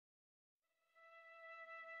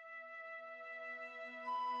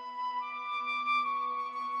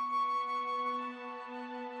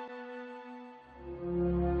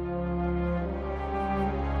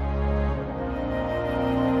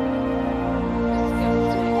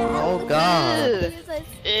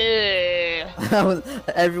God.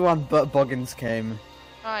 Everyone but Boggins came.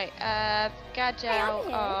 Right,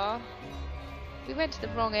 Gadjal. We went to the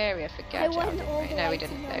wrong area for Gadjal, didn't we? No, we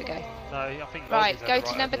didn't. There we go. No, I think. Right, go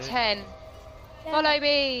to number 10. Yeah. Follow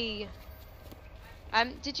me.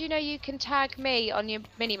 Did you know you can tag me on your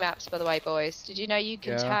mini maps? By the way, boys, did you know you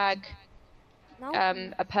can tag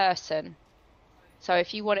a person? So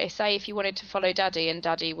if you wanted, say, if you wanted to follow Daddy and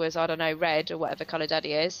Daddy was, I don't know, red or whatever colour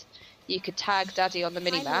Daddy is, you could tag Daddy on the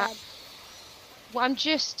mini map. Well,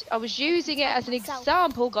 I was using it as an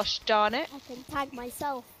example. Gosh darn it! I can tag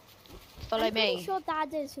myself. Follow me. I'm pretty sure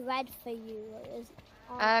Dad is red for you.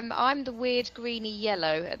 I'm the weird greeny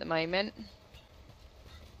yellow at the moment.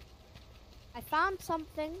 I found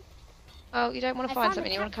something. Oh, you don't want to find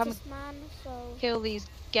something. You want to come kill these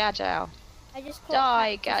Gadjal. I just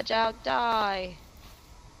die, Gadjal, die.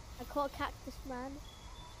 I caught a cactus man.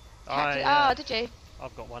 Oh, did you?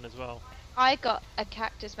 I've got one as well. I got a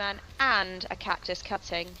cactus man and a cactus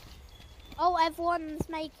cutting. Oh, everyone's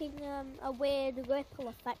making a weird ripple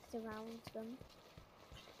effect around them.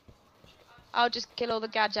 I'll just kill all the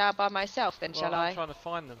Gadjal by myself then, shall I? I'm trying to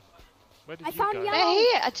find them. Where did you found go? yellow.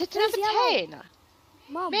 They're here. To number 10.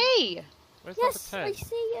 Mum. Me. Where's yes, number 10? I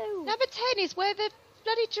see you. Number 10 is where the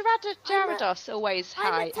bloody Gyarados always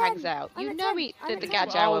hangs out. You know the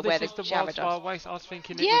Gadjal are where the Gyarados. I was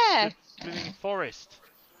thinking it was the living forest.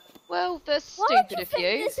 Well, that's Why stupid do of you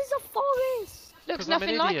you. think this is a forest? Looks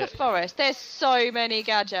nothing like a forest. There's so many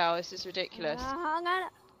Gadjal. This is ridiculous. I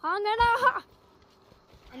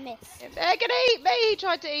missed. They're gonna eat me. He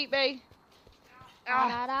tried to eat me. Go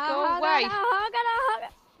away.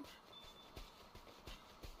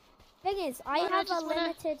 Thing is, I have a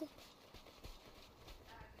limited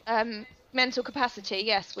mental capacity.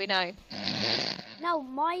 Yes, we know. No,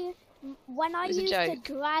 when I use the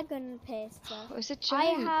dragon piercer, it was a joke. I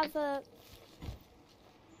have a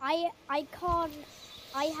I can't.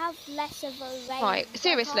 I have less of a range. Right,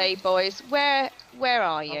 seriously, boys, where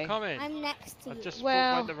are you? I'm coming. I'm next to you. I just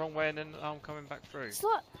went the wrong way and then I'm coming back through.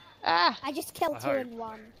 Stop. Ah! I just killed two in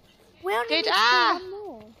one. We only need one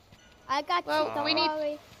more. I got you. Don't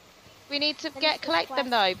worry. We need to collect them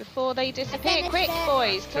though before they disappear. Quick,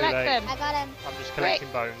 boys, collect them. I got him. I'm just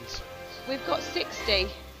collecting bones. We've got 60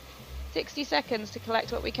 seconds to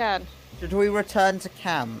collect what we can. Should we return to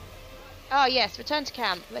camp? Oh yes, return to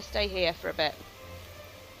camp. Let's stay here for a bit.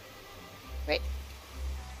 Wait.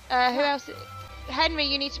 Who else? Henry,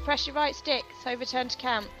 you need to press your right stick, so return to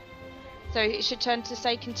camp. So it should turn to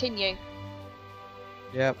say continue.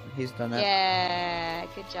 Yep, he's done it. Yeah,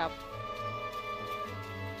 good job.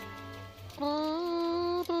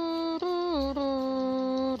 Oh,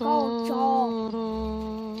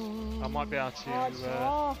 I might be able to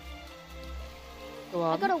go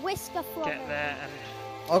on. I got a whisker from get there and...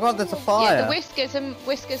 Oh god, there's a fire! Yeah, the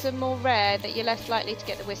whiskers are more rare, that you're less likely to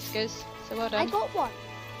get the whiskers. So well done. I got one.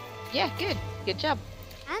 Yeah, good job.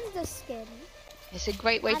 And the skin. It's a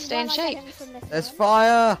great way to stay in shape. There's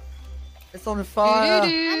fire! It's on fire!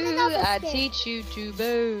 I teach you to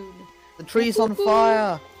bone. The tree's on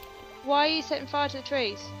fire! Why are you setting fire to the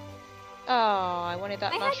trees? Oh, I wanted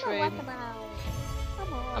that mushroom. Had my weapon out.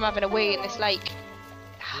 Come on. I'm having a wee in this lake.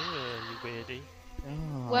 you weirdie.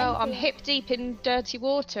 Oh. Well, I'm hip deep in dirty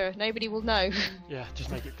water. Nobody will know. Yeah,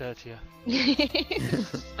 just make it dirtier.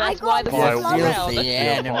 That's why the water's around.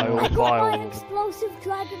 I got my explosive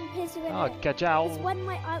dragon pisser in it. Gajal. When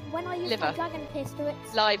I use my dragon pisser,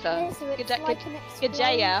 it's Liver.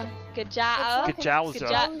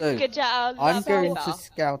 Gajal. I'm going to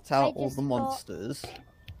scout out all the monsters.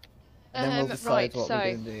 And then we'll decide what we're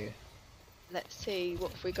going to do. Let's see,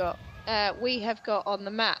 what have we got? We have got on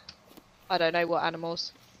the map, I don't know what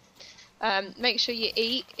animals. Make sure you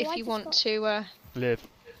eat if you want to live.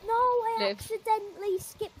 No, I accidentally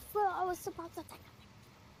skipped through. I was supposed to take a picture.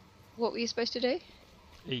 What were you supposed to do?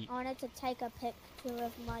 Eat. I wanted to take a picture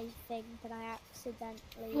of my thing, but I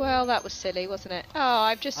accidentally... Well, that was silly, wasn't it? Oh,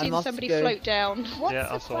 I've just seen somebody float down. What's yeah,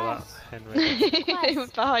 the I saw quest? that, Henry. They were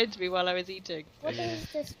behind me while I was eating. What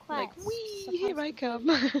is this quest? Like, wee, here I come.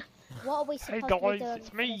 What are we supposed Hey to be guys, doing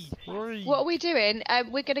it's me. What are we doing?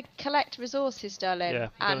 We're going to collect resources, darling. Yeah,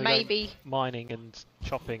 and maybe... mining and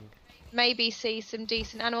chopping. Maybe see some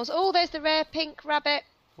decent animals. Oh, there's the rare pink rabbit.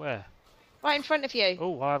 Where? Right in front of you.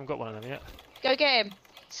 Oh, I haven't got one of them yet. Go get him.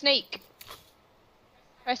 Sneak.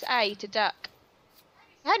 Press A to duck.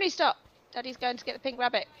 Henry, stop. Daddy's going to get the pink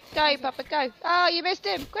rabbit. Go, Papa, go. Oh, you missed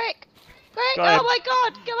him. Quick. Got Oh, my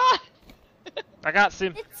God. Come on. I got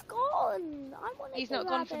him. It's gone. I wanted He's the not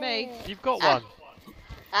gone for me. You've got one.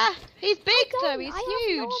 He's big, though. He's I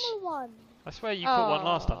huge. have normal one. I swear you caught one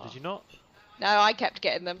last time, did you not? No, I kept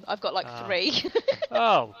getting them. I've got like 3.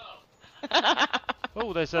 Oh.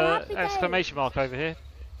 Oh, there's a exclamation mark over here.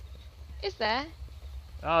 Is there?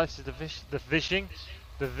 Oh, this is the phishing,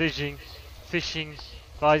 phishing,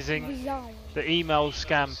 the email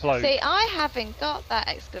scam bloke. See, I haven't got that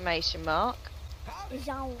exclamation mark.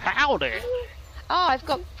 Howdy! Oh, I've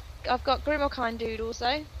got Grimmelkind Dude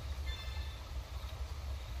also.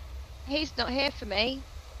 He's not here for me.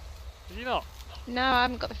 Did you not? No, I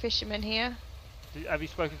haven't got the fisherman here. Have you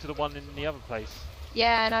spoken to the one in the other place?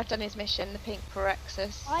 Yeah, and I've done his mission, the pink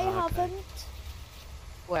Parexus. I haven't.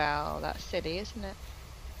 Well, that's silly, isn't it?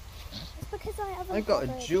 It's because I haven't. I got a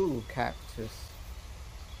jewel cactus.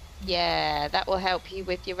 Yeah, that will help you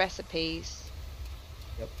with your recipes.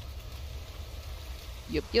 Yup.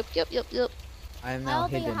 I am now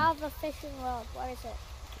hidden. I already have a fishing rod. Where is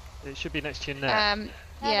it? It should be next to your net.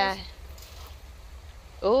 Yeah.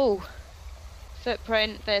 Oh,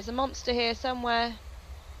 footprint. There's a monster here somewhere.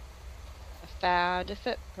 I found a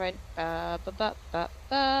footprint. Yeah,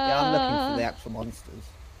 I'm looking for the actual monsters.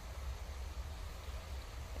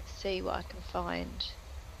 Let's see what I can find.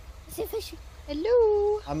 Is it fishing?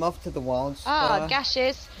 Hello. I'm off to the wild Ah, spur.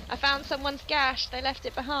 gashes. I found someone's gash. They left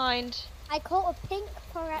it behind. I caught a pink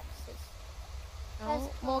Parexus.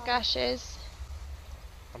 Oh, more gashes.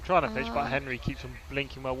 I'm trying to fish, but Henry keeps on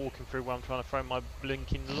blinking while walking through while I'm trying to throw my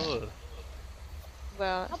blinking lure.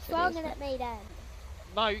 Well, Stop throwing it at me then.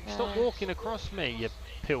 No, stop walking across me, you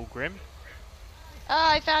pilgrim. Oh,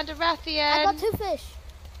 I found a Rathian. I got 2 fish.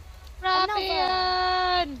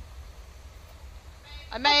 Rathian!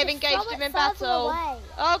 I may have engaged him in battle. Away.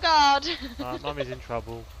 Oh god! Mummy's in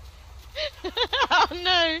trouble. Oh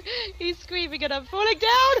no! He's screaming and I'm falling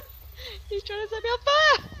down! He's trying to set me on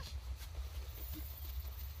fire!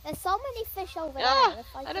 There's so many fish over Ah, there.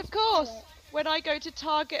 If I and just of course, do it. when I go to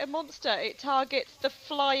target a monster, it targets the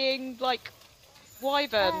flying, like,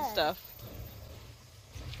 wyvern stuff.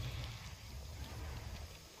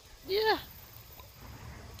 Yeah.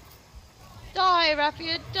 Die,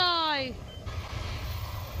 Rathian, die!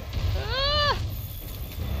 Ah!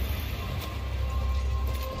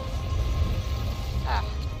 Ah.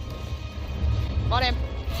 On him.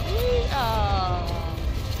 Oh.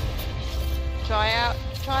 Try out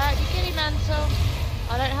your ghillie mantle.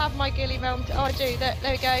 I don't have my ghillie mantle. Oh, I do. Look,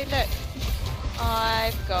 there we go. Look.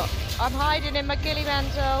 I'm hiding in my ghillie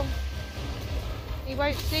mantle. He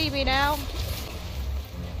won't see me now.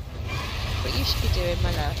 What you should be doing,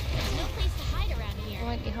 my love? There's no place to hide around here. Why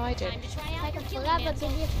aren't you hiding? Time to try out I your can ghillie forever mantle.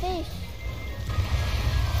 give you fish.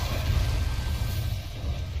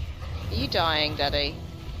 Are you dying, Daddy?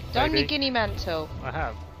 Don your Maybe. guinea mantle. I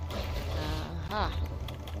have. Aha.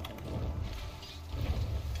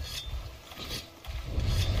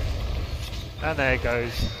 And there it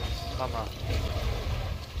goes. Mama.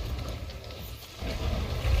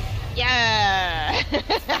 Yeah!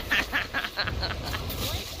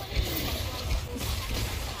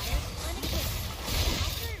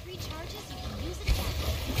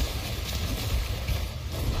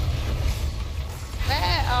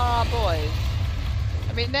 Where are our boys?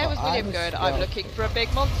 I mean, there was William going, I'm looking for a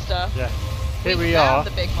big monster. Yeah. Here we found are.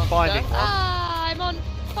 the big monster. Finding one. Ah, I'm on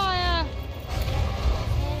fire!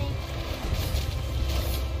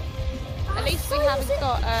 At least we haven't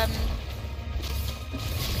got,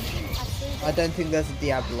 I don't think there's a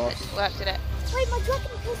Diablos. it worked, did it? Wait, my dragon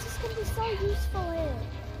piece is going to be so useful here.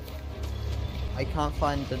 I can't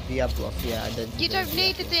find the Diablos. Yeah, I don't. You think don't there's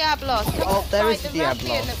need the Diablos. Diablos. Come Oh, and there find is the a Diablos.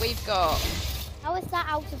 Rathian that we've got. How is that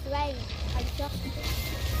out of range? I just...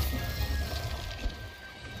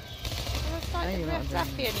 Come and find No, the you're not doing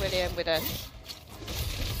Rathian, William, with us.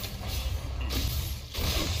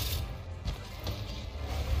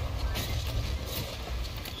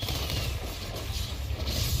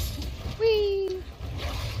 Whee!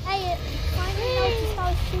 Hey, it finally noticed I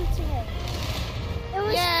was shooting him. It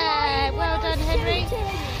was Yeah, flying when well I was done, Henry. shooting.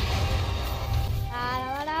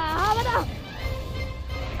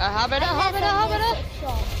 Habada!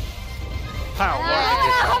 How?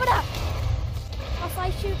 Yeah. If I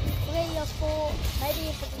shoot 3 or 4, maybe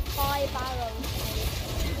if it's 5 arrows.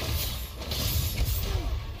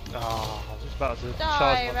 Oh, I was just about to Die,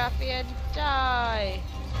 charge my... Rathian, die!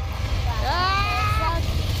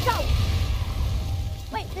 Go!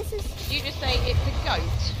 Wait, this is... Did you just say it's a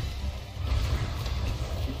goat?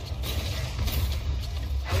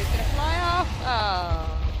 Oh, he's gonna fly off!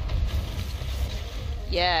 Oh.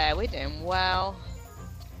 Yeah, we're doing well.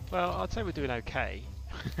 Well, I'd say we're doing okay.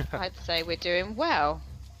 I'd say we're doing well.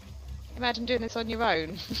 Imagine doing this on your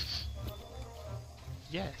own.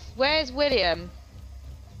 Yes. Where's William?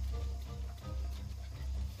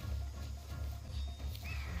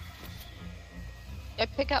 Go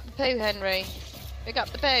pick up the poo, Henry. Pick up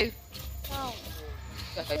the poo. No.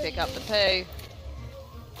 Go pick up the poo.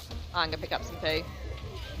 I'm gonna pick up some poo.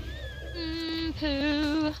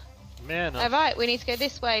 Poo. Man, Alright, we need to go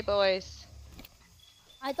this way, boys.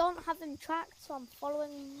 I don't have him tracked, so I'm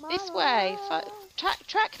following Mama. This way.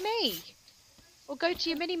 Track me. Or go to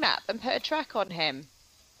your mini-map and put a track on him.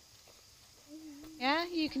 Yeah,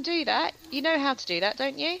 you can do that. You know how to do that,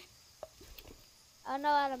 don't you? I know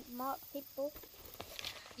how to mark people.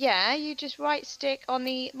 Yeah, you just right stick on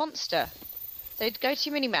the monster. So go to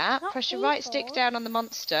your mini-map, Not press your right people. stick down on the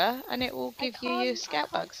monster, and it will give you your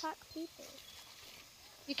scout bugs. Track people.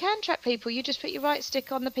 You can track people, you just put your right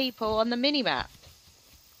stick on the people on the mini-map.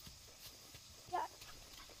 Yeah.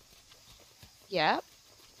 Yeah.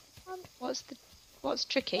 Um, What's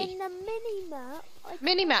tricky? In the mini-map.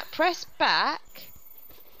 Mini-map, press back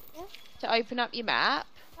Yeah. to open up your map.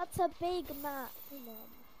 That's a big map, Mum.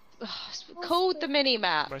 It's called the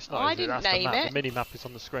mini-map. Well, it's not, I is it? didn't That's name the map. it. The mini-map is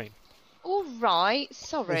on the screen. Alright,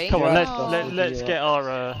 sorry. Come on, Yeah. let's get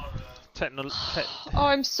our Oh,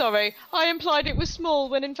 I'm sorry. I implied it was small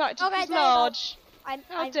when in fact it Okay, was there you go. large. How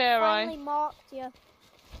I dare I. finally marked you.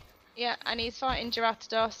 Yeah, and he's fighting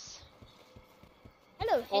Geratidos.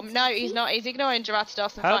 Hello. Or it's no, Keith. he's not. He's ignoring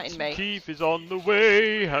Geratidos and fighting Handsome me. Keith is on the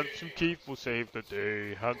way. Handsome Keith will save the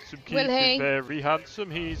day. Handsome Keith Will he? is very handsome.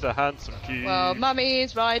 He's a handsome Keith. Well,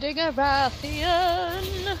 Mummy's riding a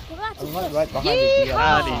Rathian. I'm right behind you.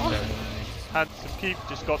 Yeehaw! And he's handsome Keith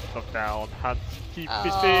just got knocked down. Handsome Keith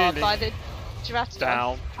is Oh, feeling by the Geratidos.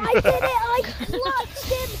 down. I did it! I clutched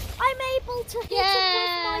him! I'm able to hit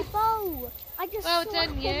Yeah. him with my bow! I just Well slapped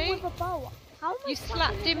done, him you. with a bow. How am I You slapping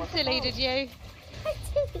slapped him with a silly, bow? did you? I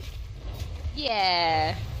did!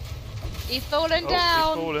 Yeah. He's fallen Oh,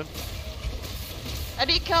 down. he's fallen. And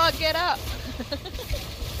he can't get up.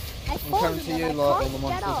 I I'm fallen coming to and you, I like all can't the get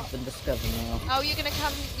monsters up. have been discovered now. Oh, you're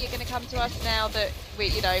gonna come to us now that we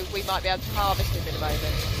might be able to harvest him in a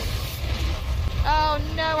moment. Oh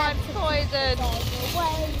no, I'm poisoned.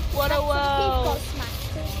 What a world.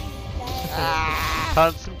 Ah.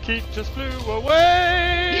 Handsome Keith just flew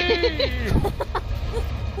away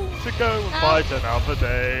to go and fight another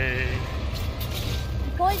day.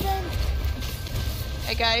 Poison!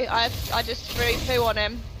 There you go. I just threw poo on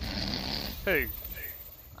him. Who?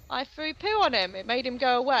 I threw poo on him. It made him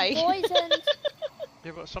go away. Poisoned!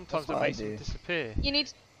 Yeah, but sometimes That's it what I makes them do. disappear. You need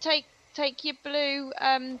to take your blue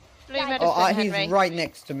Yeah, medicine, Oh, he's Henry. right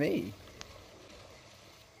next to me.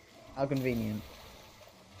 How convenient.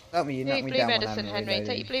 Help me, you knocked Take me blue down when medicine, I'm Henry. Take your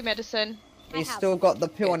reloading. blue medicine. He's I have. still got the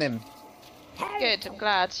pill on him. Good. I'm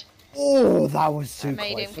glad. Oh, that was I too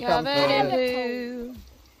made close. him to come covered in through.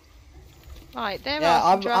 poo. Right, there Yeah,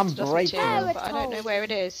 are some I'm Geratidos breaking material, them. but I don't know where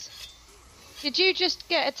it is. Did you just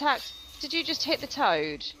get attacked? Did you just hit the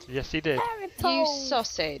toad? Yes, he did. You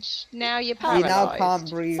sausage. Now you're He paralysed. now can't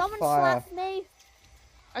breathe Someone fire. slapped me.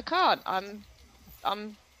 I can't.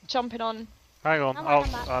 I'm jumping on. Hang on. I'm Oh,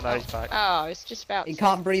 back. oh no, he's back. Oh, it's just about. He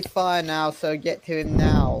can't breathe fire now, so get to him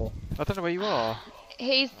now. I don't know where you are.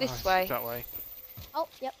 He's Oh, this it's way. That way. Oh,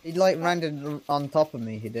 yep. He like landed on top of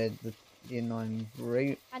me, he did. The annoying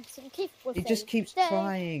root. And some Keith will He say, just keeps "Stay."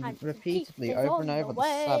 trying And some repeatedly Keith is over and on over the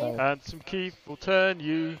way shadow. Handsome Keith will turn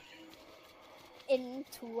you.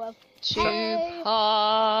 Into a Tube pie.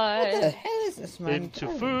 What the high. hell is this man Into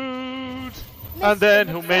doing? food, Mr. and then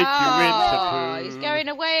he'll make Oh, you into he's food. going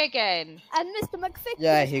away again. And Mr. McFick.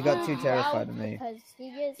 Yeah, is he got too around terrified of me. because he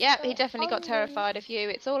is Yep, he so definitely got hungry. terrified of you.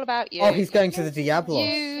 It's all about you. Oh, he's going to the You, Diablos.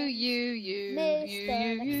 you.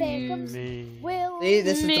 McFickums Me. will See,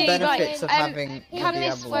 this is Me. the benefits of Right, having the Come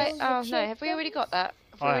this Diablos. way. Oh no, have we already got that?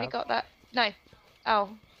 Have we I already have. got that? No. Oh,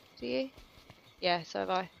 do you? Yeah, so have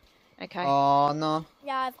I. Okay. Oh no.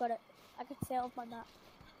 Yeah, I've got it. I can see it off my map.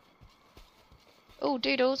 Oh,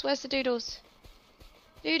 doodles. Where's the doodles?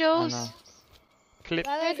 Oh, Doodles. no. Clip.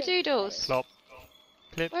 Where are the doodles? Flop.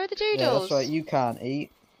 Clip. Where are the Yeah, doodles? that's right. You can't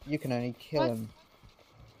eat. You can only kill What? him.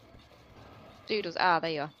 Doodles. Ah,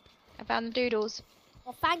 there you are. I found the doodles.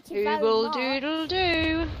 Well, thank you very Doodle much. doodle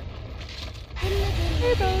do. Doodle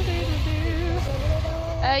doodle do.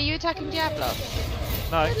 Are you attacking Diablos?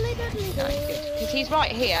 No. No, good. Because he's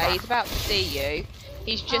right here. He's about to see you.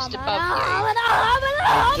 He's just above you.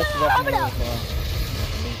 He's just rubbing me as well.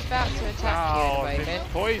 He's about to attack Oh, you I've in a been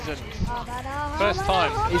moment. poisoned. First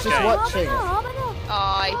time. He's just Okay. watching.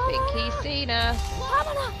 I think he's seen us.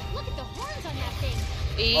 Look at the horns on that thing.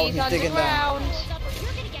 He's he's digging down. underground.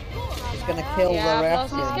 You're gonna get gored. He's gonna kill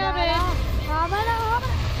Diablos the is Rathian. coming.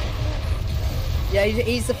 Yeah,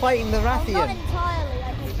 he's fighting the Not Rathian. entirely,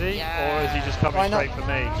 I Is think. he? Yeah. Or is he just coming Why not? straight for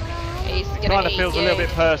me? He's gonna Kind of eat feels you. a little bit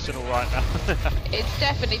personal right now. It's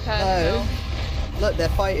definitely personal. Look, they're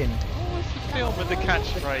fighting. What's the film with the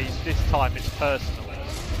catchphrase? This time it's personal.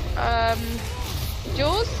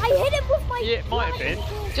 Jaws? I hit him with my... Yeah, it might have been.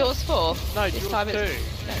 Jaws 4? No, This Jaws time 2. No,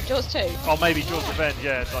 Jaws 2. Oh, maybe Jaws Revenge,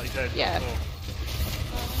 yeah, like you said. Yeah.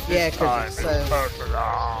 Yeah, This time because it's it's personal.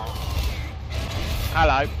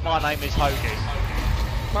 Hello, my name is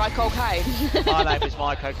Hoagie. My cocaine. My name is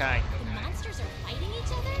My Cocaine. The monsters are fighting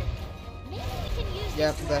each other? Maybe we can use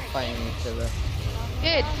yeah, this they're for fighting each other.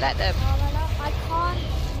 Good, let them. I can't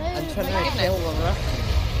move. I'm trying Goodness. to kill the Rathian.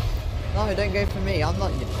 No, don't go for me. I'm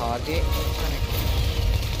not your target. I'm trying to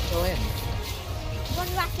kill him. Run,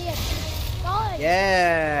 Rathian. Die.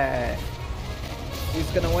 Yeah. Who's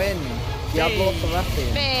gonna win? Diablo or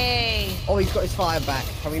Rathian? Me. Oh, he's got his fire back.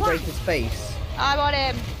 Can we break his face? I'm on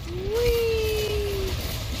him. Whee!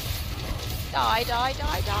 Die, die,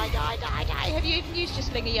 die, die, die, die, die. Have you even used your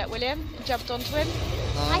slinger yet, William? And jumped onto him?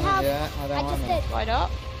 No, I have. Yeah, I don't I want just it. did. Why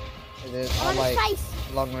not? It is. I'm I on his like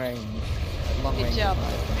face. long range. Long Good range. job.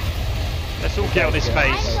 Let's all get on his I'm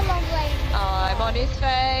face. the long range. I'm on his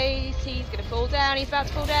face. He's gonna fall down. He's about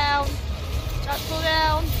to fall down. About to fall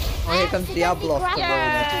down. Oh, here comes Diablo. grabbed to ruin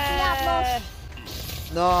it. Yeah.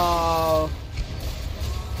 No.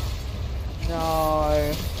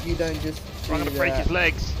 No. You don't just. I'm gonna break his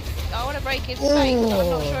legs. I want to break his face, but I'm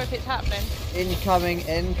not sure if it's happening. Incoming,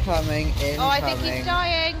 incoming, incoming. Oh, I think he's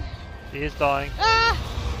dying. He is dying. Ah!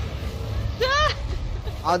 Ah!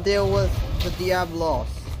 I'll deal with the Diablos.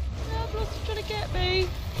 Diablo's trying to get me.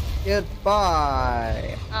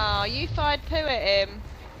 Goodbye. Oh, you fired poo at him.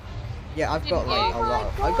 Yeah, I've got Didn't like you? a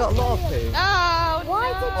lot. Oh my I've got a lot of God, poo. Oh,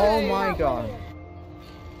 Why no. did you Oh do my that, God. William?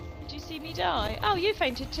 Did you see me die? Oh, you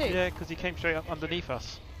fainted too. Yeah, because he came straight up underneath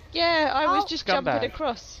us. Yeah, I was Oh. just Scumbag. jumping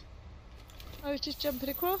across. I was just jumping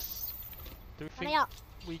across. Do we Hurry think up.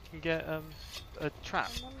 we can get a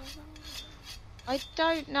trap? I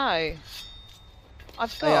don't know.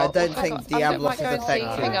 I've got. Yeah, I don't I've think got- Diablos might go is and see.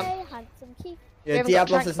 affected. Hang on. I had some key. Yeah, haven't got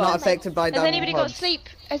Diablos trank is not bombs. affected by Has diamond anybody got pods. sleep?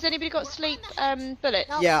 Has anybody got sleep bullets?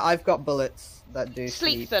 No. Yeah, I've got bullets that do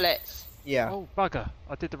Sleep bullets. Yeah, Oh, bugger.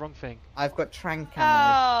 I did the wrong thing. I've got trank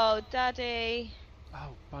ammo. Oh, Daddy. Oh,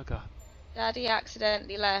 bugger. Daddy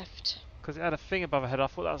accidentally left. Because it had a thing above her head. I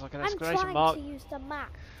thought that was like an I'm exclamation trying mark. to use the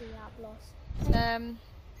map, Diablos.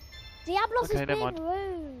 Diablos Okay, is never being mind.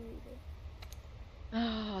 rude.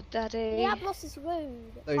 Oh, Daddy. Diablos is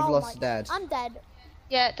rude. So you've Oh lost my- Dad. I'm dead.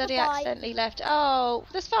 Yeah, Daddy Goodbye. accidentally left. Oh,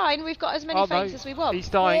 that's fine. We've got as many Oh, no. fates as we want. He's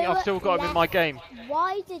dying. Will I've still got him in my game.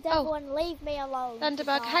 Why did Oh. everyone leave me alone?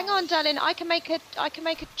 Thunderbug, hang on, darling. I can make a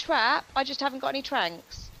trap. I just haven't got any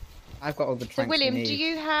tranks. I've got all the So, tranks William, you need. do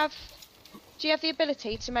you have the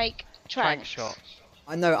ability to make Trank tranks? shot.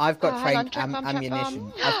 I know, I've got Oh, hang on, trank trank bomb, trank ammunition.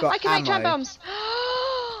 bomb. I've got I can ammo. make trank bombs.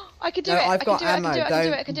 I can do No, it. I've I got can do it. ammo. I can do it. I can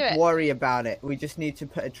do it. I can do Don't it. worry about it. We just need to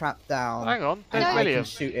put a trap down. Hang on. And There's I William. can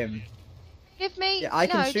shoot him. Give me. Yeah, I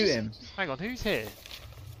can no, shoot just- him. Hang on. Who's here?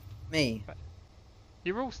 Me.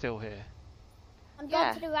 You're all still here. I'm going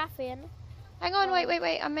Yeah. to the Rathian. Hang on,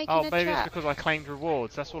 wait. I'm making Oh, a maybe it's trap. because I claimed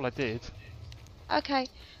rewards. That's all I did. Okay,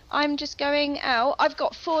 I'm just going out. I've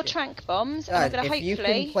got 4 trank bombs, and I'm Dad, gonna if you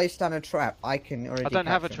hopefully. can place down a trap, I can already I don't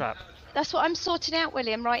have a catch him. trap. That's what I'm sorting out,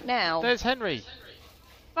 William, right now. There's Henry.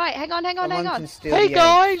 Right, hang on. Someone can steal Hey the egg.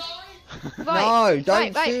 guys! Right. No,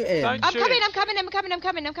 don't right. shoot him. Don't I'm shoot coming. him.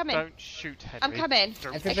 I'm coming. Don't shoot Henry. I'm coming.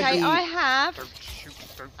 Don't, Everybody- Okay, I have don't shoot.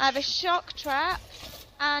 Don't a shoot. shock trap,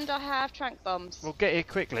 and I have trank bombs. We'll get here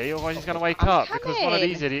quickly, otherwise he's going to wake I'm up. Because one of coming.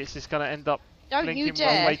 these idiots is going to end up Don't blinking you while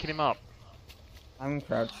dare. waking him up. I'm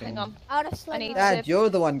crouching. Hang on. Out of I slender. need Dad, to- you're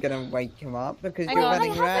the one gonna wake him up because Hang you're on,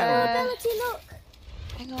 running I have around. an ability, look.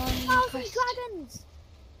 Hang on. 1,000 Quest. dragons.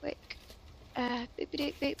 Quick. Beep,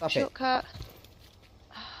 beep, beep. Stop it. Shortcut.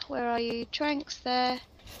 Where are you? Tranks there.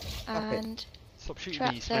 Stop it. And Stop shooting Trap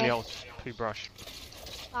me, you smelly there. old poo brush.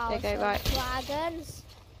 There you go, 1,000 right. dragons.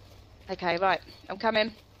 okay, right. I'm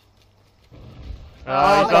coming.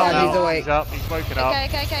 Oh, he's God, up now. he's awake. He's up. He's woken up.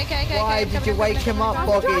 Okay. Why I'm did coming, you I'm wake coming, him I'm up,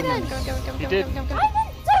 coming, Boggins? I'm You coming, did. I'm coming.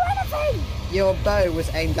 I didn't do anything. Your bow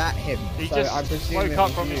was aimed at him, He so just I presume woke it up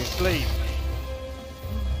was from you. his sleep.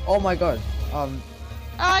 Oh my God. Oh,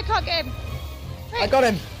 I can't get him. I got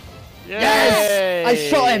him. Yes! I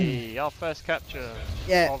shot him. Our first capture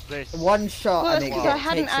Yeah, of this. one shot Well, and that's it because takes I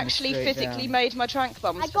hadn't him actually straight physically down. made my trank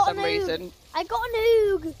bombs I for got some an oog. reason. I got an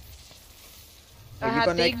oog. I Have you had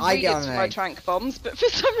got the an egg? I got ingredients an for my egg. trank bombs, but for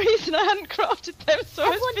some reason I hadn't crafted them, so I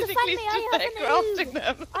Everyone was physically defend me, I stood have there an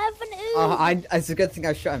crafting them. I have an ooog. It's a good thing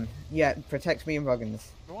I shot him. Yeah, protect me and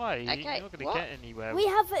Boggins. Why? Okay, You're not going to what? get anywhere. We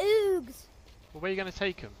have oogs. Well, where are you going to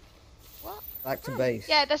take him? Back to base.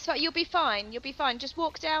 Yeah, that's right. You'll be fine. You'll be fine. Just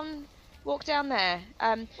walk down there.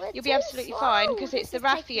 We're You'll be too absolutely slow. fine because This it's the is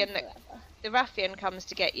taking Rathian that. forever. the Rathian comes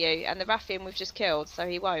to get you, and the Rathian we've just killed, so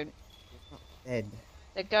he won't. Dead.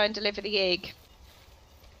 So go and deliver the egg.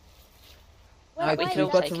 No, because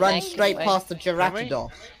we've got to run straight past the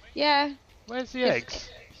Geratidos. Yeah. Where's the eggs?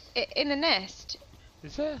 In the nest.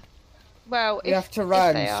 Is there? Well, you have to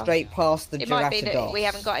run straight past the Geratidos. It might be that we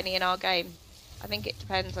haven't got any in our game. I think it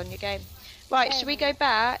depends on your game. Right, should we go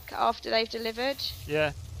back after they've delivered?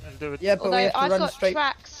 Yeah, and do it. Yeah, but we have to I've run got straight...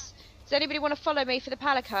 tracks. Does anybody want to follow me for the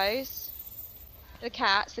palicos? The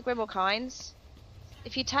cats, the Grimmelkinds?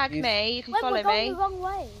 If you tag me, you can follow me. We're going the wrong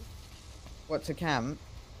way. What, to camp?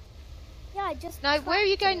 Yeah, I just... No, where are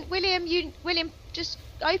you going? William, just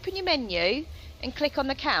open your menu and click on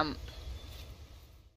the camp.